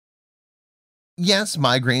Yes,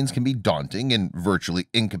 migraines can be daunting and virtually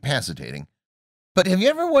incapacitating, but have you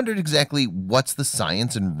ever wondered exactly what's the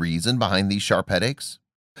science and reason behind these sharp headaches?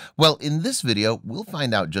 Well, in this video, we'll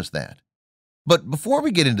find out just that. But before we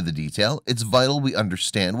get into the detail, it's vital we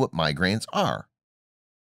understand what migraines are.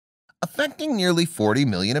 Affecting nearly 40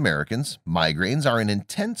 million Americans, migraines are an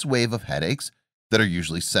intense wave of headaches that are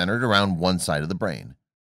usually centered around one side of the brain.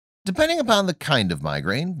 Depending upon the kind of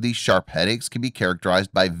migraine, these sharp headaches can be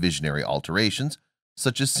characterized by visionary alterations,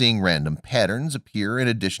 such as seeing random patterns appear in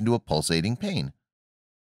addition to a pulsating pain.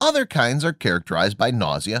 Other kinds are characterized by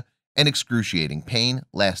nausea and excruciating pain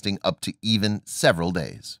lasting up to even several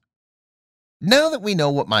days. Now that we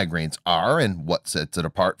know what migraines are and what sets it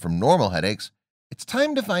apart from normal headaches, it's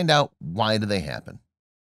time to find out why do they happen.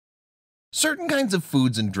 Certain kinds of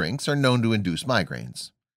foods and drinks are known to induce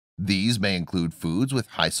migraines. These may include foods with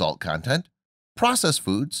high salt content, processed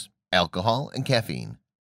foods, alcohol, and caffeine.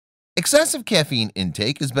 Excessive caffeine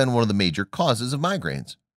intake has been one of the major causes of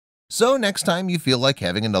migraines. So next time you feel like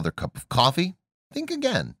having another cup of coffee, think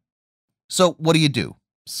again. So what do?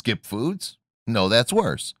 Skip foods? No, that's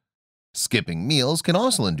worse. Skipping meals can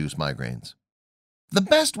also induce migraines. The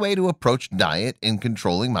best way to approach diet in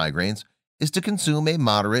controlling migraines is to consume a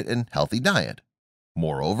moderate and healthy diet.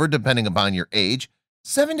 Moreover, depending upon your age,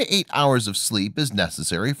 7 to 8 hours of sleep is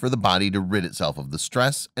necessary for the body to rid itself of the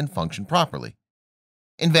stress and function properly.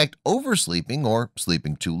 In fact, oversleeping or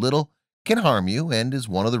sleeping too little can harm you and is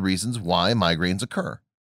one of the reasons why migraines occur.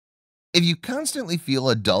 If you constantly feel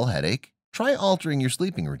a dull headache, try altering your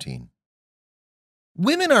sleeping routine.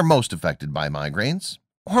 Women are most affected by migraines.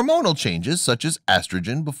 Hormonal changes such as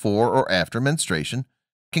estrogen before or after menstruation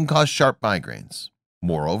can cause sharp migraines.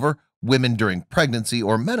 Moreover, women during pregnancy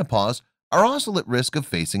or menopause are also at risk of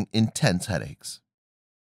facing intense headaches.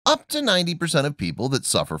 Up to 90% of people that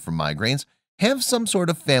suffer from migraines have some sort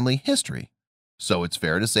of family history, so it's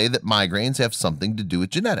fair to say that migraines have something to do with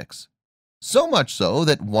genetics. So much so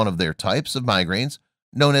that one of their types of migraines,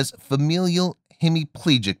 known as familial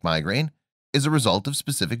hemiplegic migraine, is a result of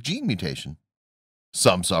specific gene mutation.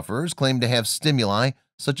 Some sufferers claim to have stimuli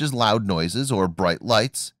such as loud noises or bright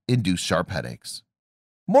lights induce sharp headaches.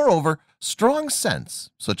 Moreover, strong scents,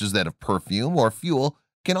 such as that of perfume or fuel,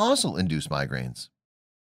 can also induce migraines.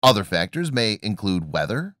 Other factors may include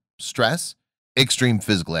weather, stress, extreme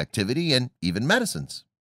physical activity, and even medicines.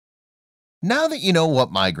 Now that you know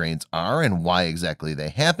what migraines are and why exactly they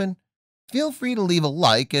happen, feel free to leave a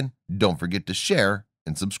like and don't forget to share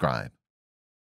and subscribe.